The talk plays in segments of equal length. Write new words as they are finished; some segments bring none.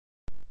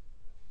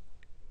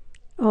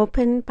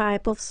Open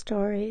Bible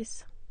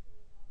Stories.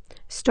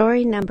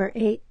 Story number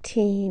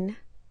 18,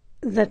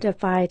 The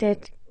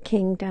Divided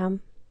Kingdom.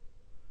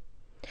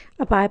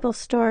 A Bible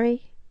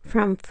story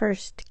from 1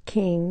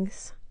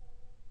 Kings.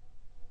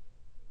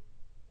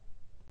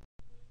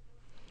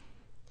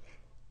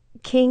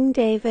 King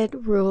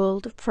David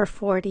ruled for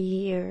 40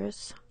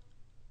 years.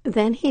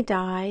 Then he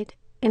died,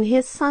 and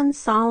his son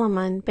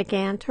Solomon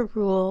began to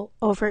rule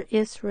over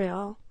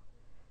Israel.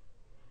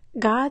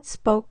 God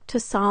spoke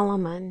to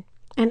Solomon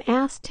and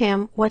asked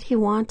him what he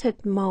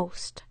wanted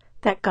most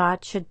that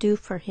God should do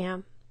for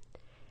him.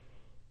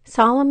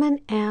 Solomon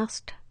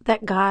asked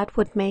that God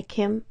would make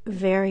him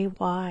very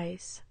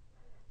wise.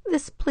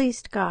 This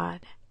pleased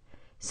God,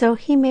 so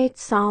he made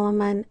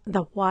Solomon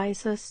the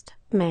wisest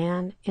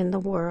man in the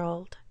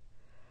world.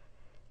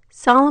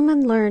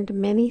 Solomon learned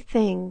many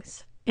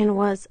things and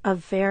was a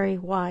very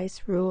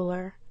wise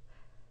ruler.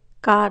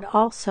 God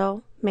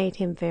also made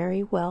him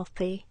very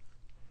wealthy.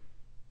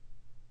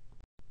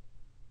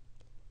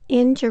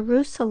 In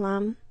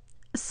Jerusalem,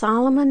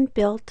 Solomon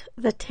built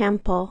the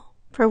temple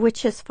for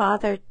which his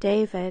father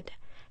David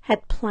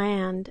had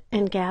planned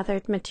and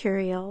gathered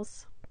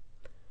materials.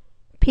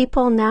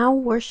 People now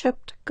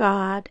worshipped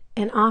God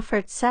and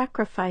offered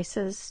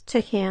sacrifices to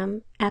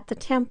him at the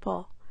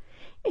temple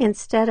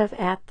instead of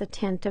at the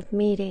tent of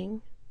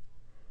meeting.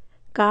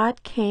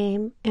 God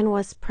came and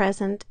was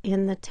present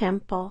in the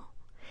temple,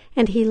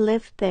 and he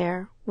lived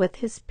there with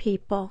his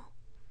people.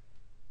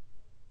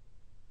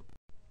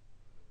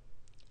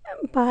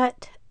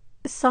 But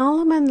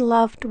Solomon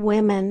loved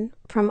women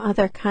from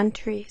other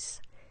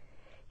countries.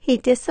 He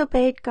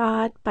disobeyed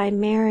God by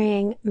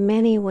marrying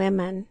many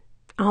women,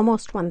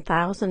 almost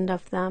 1,000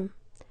 of them.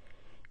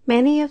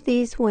 Many of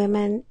these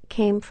women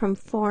came from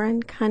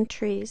foreign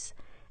countries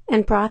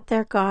and brought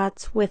their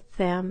gods with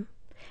them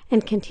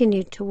and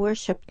continued to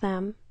worship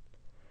them.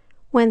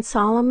 When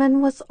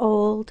Solomon was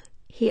old,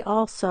 he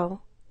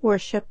also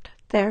worshipped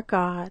their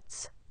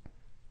gods.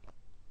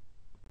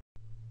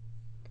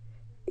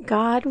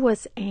 God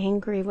was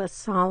angry with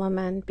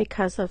Solomon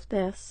because of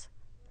this.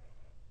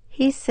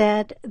 He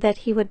said that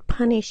he would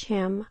punish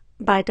him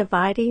by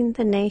dividing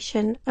the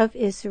nation of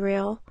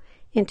Israel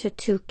into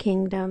 2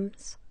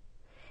 kingdoms.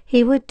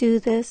 He would do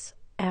this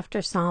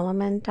after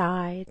Solomon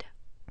died.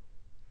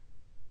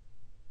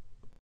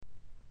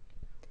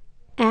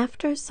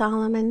 After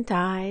Solomon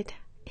died,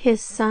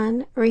 his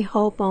son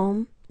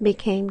Rehoboam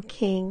became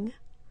king.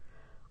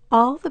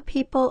 All the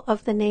people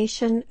of the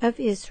nation of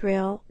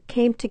Israel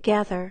came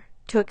together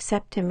to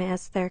accept him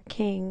as their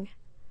king.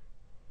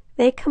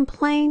 They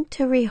complained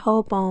to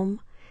Rehoboam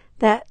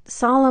that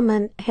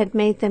Solomon had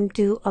made them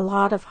do a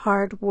lot of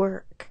hard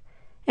work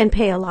and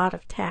pay a lot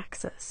of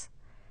taxes.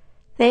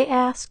 They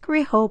asked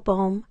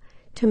Rehoboam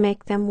to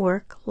make them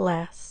work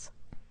less.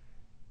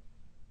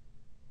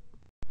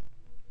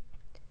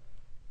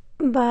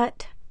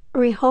 But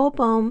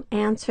Rehoboam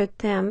answered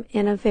them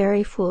in a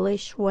very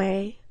foolish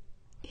way.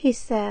 He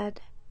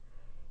said,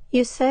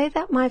 "You say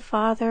that my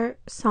father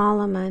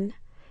Solomon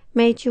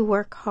made you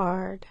work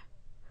hard,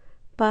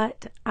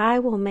 but I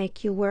will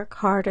make you work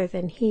harder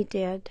than he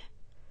did,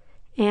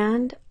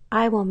 and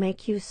I will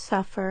make you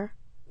suffer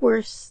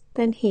worse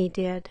than he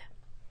did."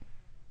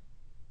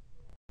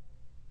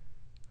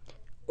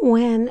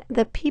 When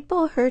the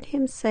people heard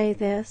him say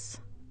this,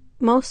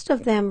 most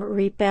of them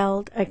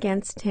rebelled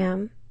against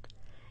him.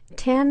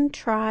 10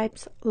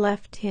 tribes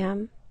left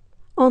him.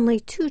 Only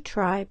 2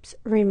 tribes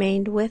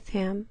remained with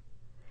him.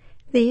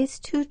 These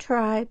 2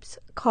 tribes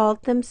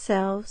called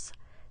themselves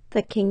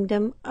the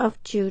Kingdom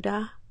of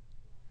Judah.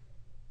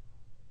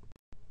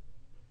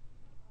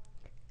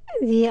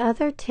 The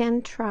other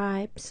 10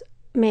 tribes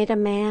made a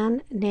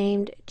man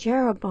named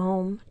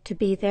Jeroboam to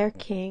be their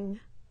king.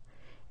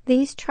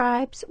 These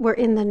tribes were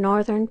in the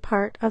northern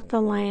part of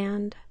the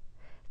land.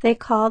 They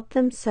called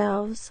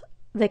themselves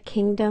the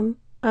Kingdom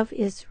of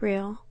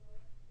Israel.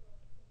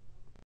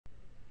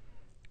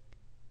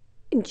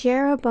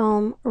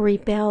 Jeroboam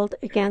rebelled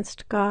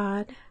against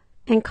God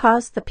and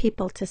caused the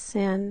people to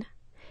sin.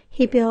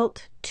 He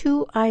built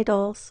 2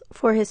 idols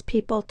for his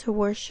people to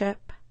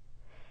worship.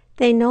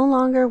 They no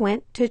longer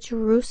went to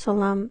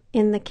Jerusalem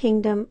in the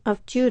Kingdom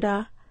of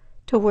Judah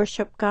to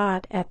worship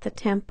God at the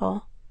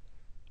temple.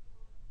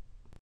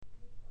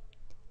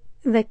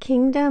 The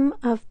Kingdom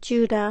of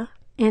Judah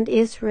and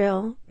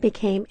Israel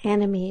became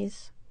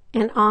enemies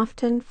and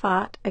often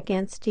fought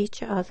against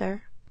each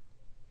other.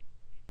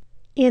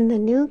 In the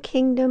new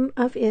Kingdom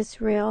of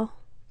Israel,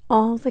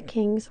 all the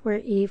kings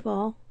were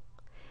evil.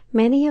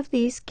 Many of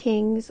these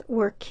kings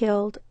were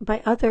killed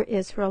by other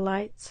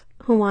Israelites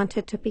who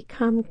wanted to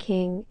become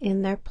king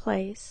in their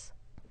place.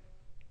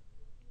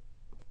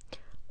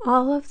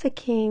 All of the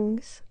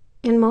kings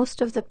and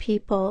most of the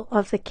people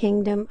of the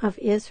Kingdom of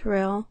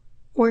Israel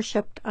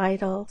worshipped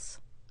idols.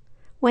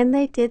 When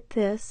they did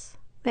this,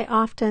 they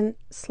often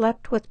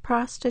slept with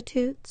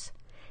prostitutes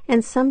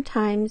and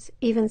sometimes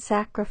even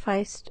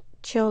sacrificed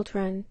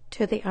children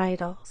to the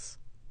idols.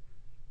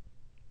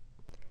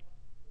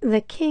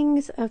 The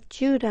kings of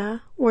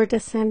Judah were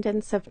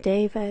descendants of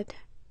David.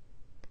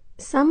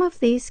 Some of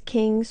these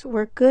kings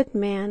were good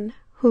men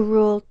who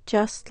ruled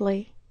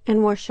justly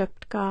and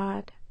worshipped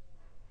God.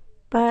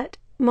 But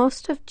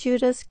most of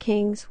Judah's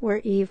kings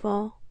were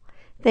evil.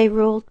 They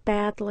ruled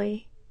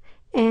badly,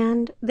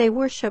 and they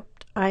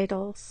worshipped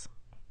idols.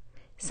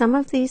 Some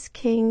of these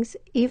kings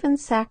even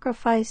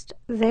sacrificed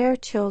their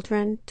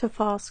children to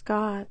false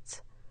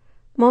gods.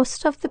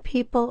 Most of the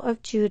people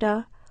of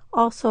Judah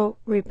also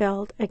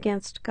rebelled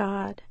against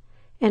God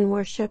and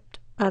worshipped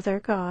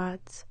other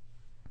gods.